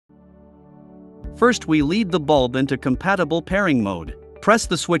First, we lead the bulb into compatible pairing mode. Press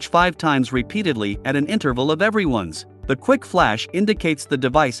the switch 5 times repeatedly at an interval of every once. The quick flash indicates the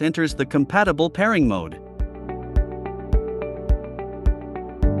device enters the compatible pairing mode.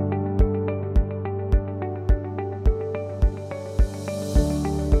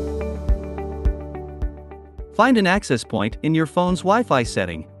 Find an access point in your phone's Wi-Fi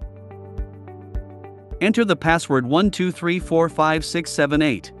setting. Enter the password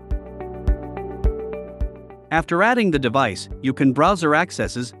 123456778. After adding the device, you can browser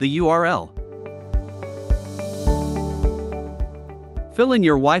accesses the URL. Fill in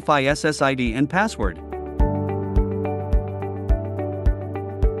your Wi-Fi SSID and password.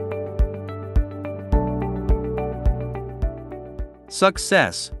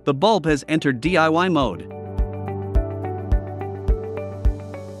 Success! The bulb has entered DIY mode.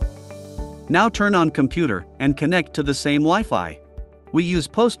 Now turn on computer and connect to the same Wi-Fi. We use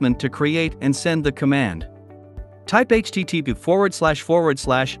Postman to create and send the command. Type http://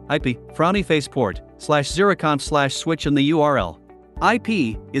 IP frownyfaceport/0conf/switch in the URL.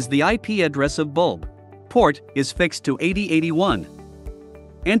 IP is the IP address of bulb. Port is fixed to 8081.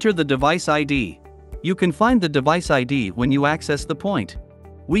 Enter the device ID. You can find the device ID when you access the point.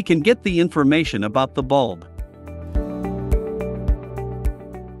 We can get the information about the bulb.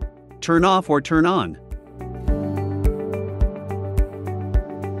 Turn off or turn on.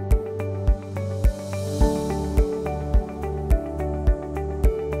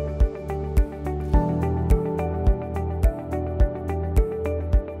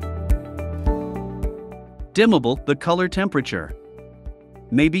 Dimmable, the color temperature.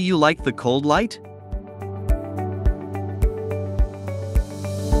 Maybe you like the cold light?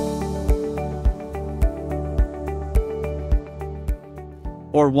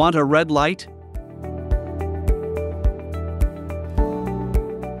 Or want a red light?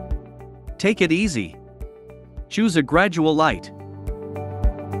 Take it easy. Choose a gradual light.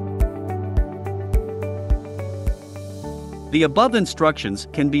 The above instructions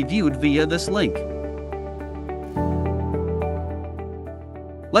can be viewed via this link.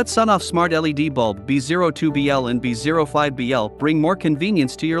 Let SONOFF Smart LED Bulb B02BL and B05BL bring more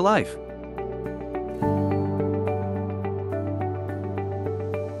convenience to your life.